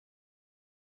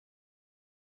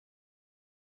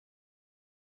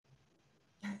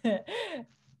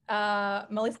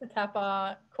Melissa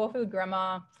Tapper, Caulfield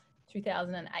Grammar,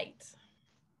 2008.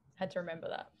 Had to remember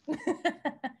that.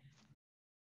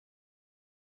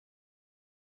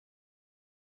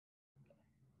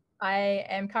 I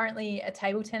am currently a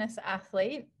table tennis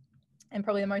athlete, and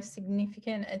probably the most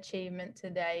significant achievement to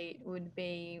date would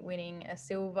be winning a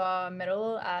silver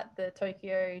medal at the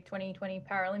Tokyo 2020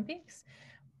 Paralympics,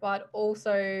 but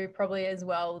also probably as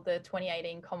well the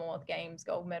 2018 Commonwealth Games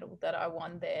gold medal that I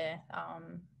won there.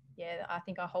 Yeah, I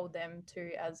think I hold them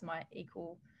two as my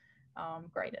equal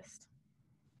greatest.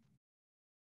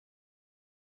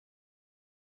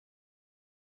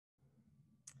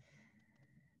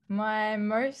 My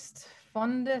most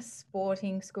fondest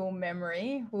sporting school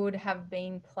memory would have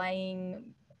been playing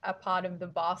a part of the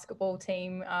basketball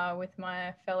team with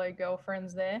my fellow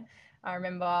girlfriends there. I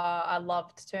remember I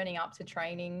loved turning up to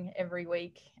training every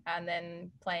week and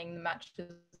then playing the matches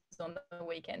on the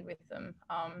weekend with them.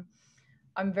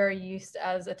 I'm very used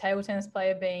as a table tennis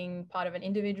player being part of an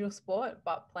individual sport,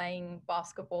 but playing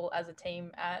basketball as a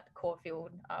team at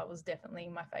Caulfield was definitely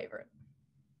my favourite.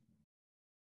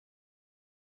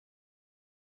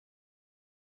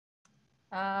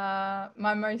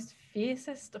 My most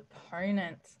fiercest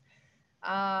opponent.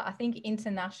 I think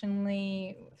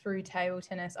internationally through table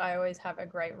tennis, I always have a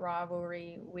great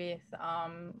rivalry with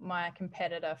my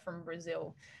competitor from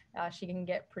Brazil. She can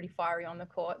get pretty fiery on the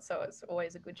court, so it's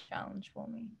always a good challenge for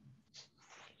me.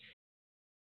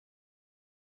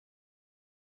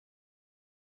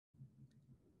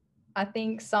 I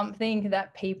think something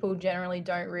that people generally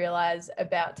don't realize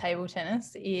about table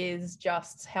tennis is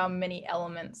just how many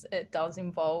elements it does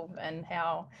involve and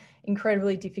how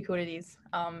incredibly difficult it is.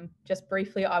 Just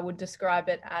briefly, I would describe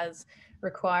it as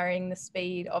requiring the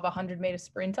speed of a 100-meter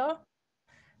sprinter,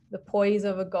 the poise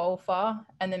of a golfer,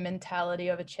 and the mentality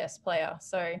of a chess player.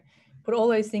 So put all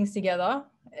those things together,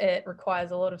 it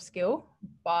requires a lot of skill,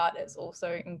 but it's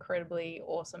also incredibly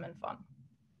awesome and fun.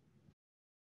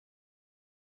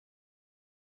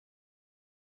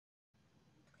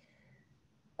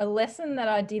 A lesson that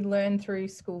I did learn through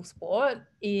school sport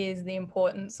is the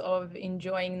importance of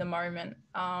enjoying the moment.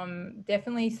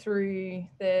 Definitely through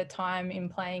the time in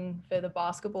playing for the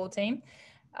basketball team.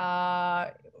 Uh,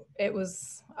 I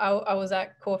was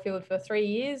at Caulfield for 3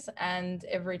 years, and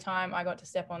every time I got to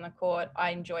step on the court, I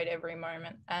enjoyed every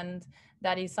moment. And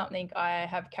that is something I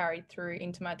have carried through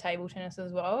into my table tennis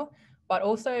as well, but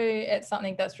also it's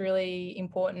something that's really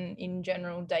important in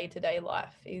general day-to-day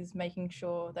life, is making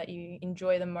sure that you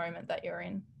enjoy the moment that you're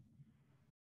in.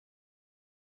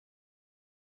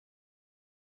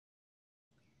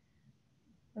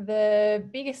 The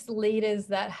biggest leaders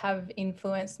that have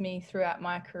influenced me throughout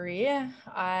my career,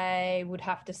 I would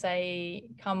have to say,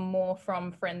 come more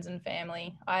from friends and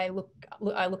family. I look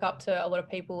up to a lot of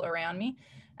people around me,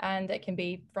 and it can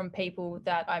be from people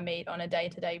that I meet on a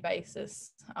day-to-day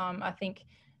basis. I think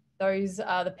those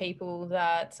are the people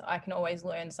that I can always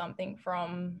learn something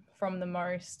from the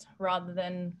most, rather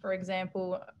than, for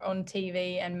example, on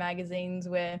TV and magazines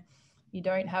where you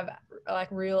don't have like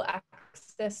real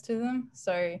access to them.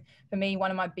 So for me, one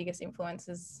of my biggest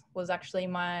influences was actually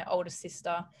my older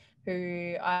sister,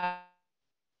 who I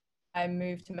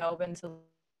moved to Melbourne to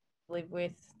live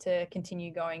with to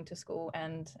continue going to school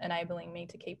and enabling me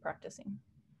to keep practicing.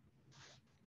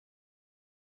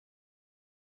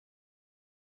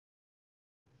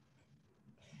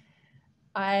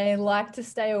 I like to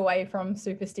stay away from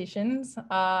superstitions.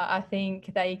 I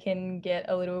think they can get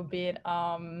a little bit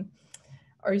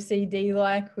OCD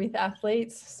like with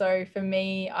athletes. So for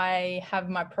me, I have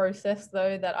my process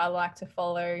though that I like to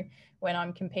follow when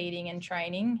I'm competing and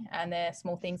training, and they're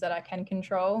small things that I can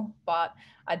control, but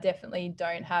I definitely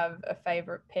don't have a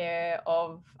favorite pair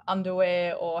of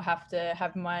underwear or have to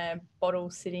have my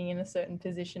bottle sitting in a certain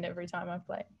position every time I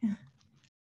play.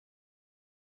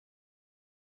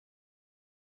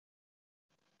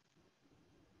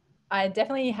 I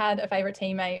definitely had a favorite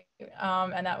teammate,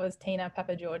 and that was Tina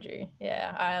Papageorgiou.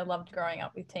 Yeah, I loved growing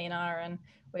up with Tina, and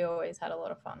we always had a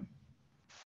lot of fun.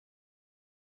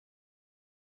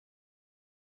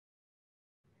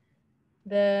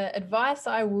 The advice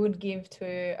I would give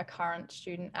to a current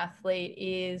student athlete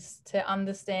is to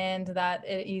understand that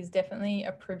it is definitely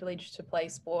a privilege to play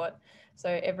sport.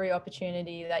 So every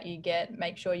opportunity that you get,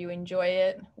 make sure you enjoy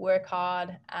it, work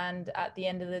hard, and at the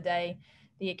end of the day,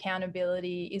 the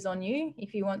accountability is on you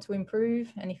if you want to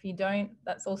improve. And if you don't,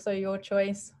 that's also your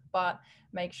choice. But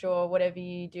make sure whatever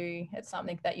you do, it's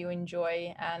something that you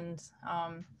enjoy, and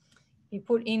you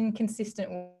put in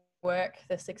consistent work,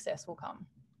 the success will come.